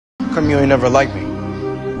How come you ain't never liked me?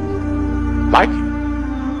 Like you?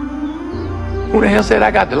 Who the hell said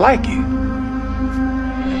I got to like you?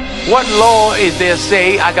 What law is there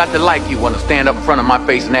say I got to like you? Want to stand up in front of my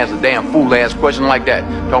face and ask a damn fool-ass question like that?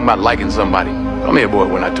 Talking about liking somebody. Come here, boy,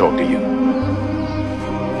 when I talk to you.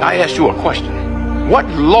 I asked you a question. What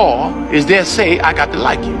law is there say I got to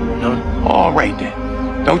like you? None. All right,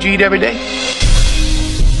 then. Don't you eat every day?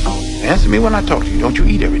 Answer me when I talk to you. Don't you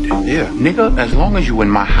eat every day? Yeah. Nigga, as long as you in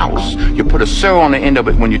my house, you put a sir on the end of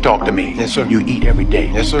it when you talk to me. Yes, sir. You eat every day.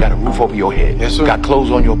 Yes, sir. Got a roof over your head. Yes, sir. Got clothes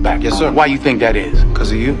on your back. Yes, sir. Why you think that is?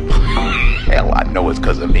 Because of you? Hell, I know it's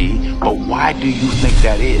because of me. But why do you think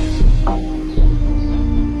that is?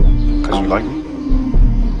 Because you like me?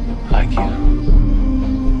 Like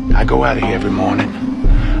you. I go out of here every morning.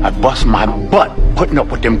 I bust my butt putting up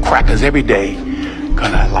with them crackers every day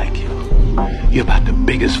because I like you. You're about the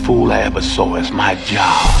biggest fool I ever saw. It's my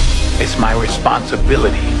job. It's my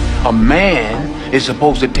responsibility. A man is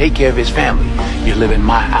supposed to take care of his family. You live in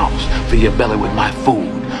my house, fill your belly with my food,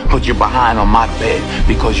 put you behind on my bed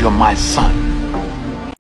because you're my son.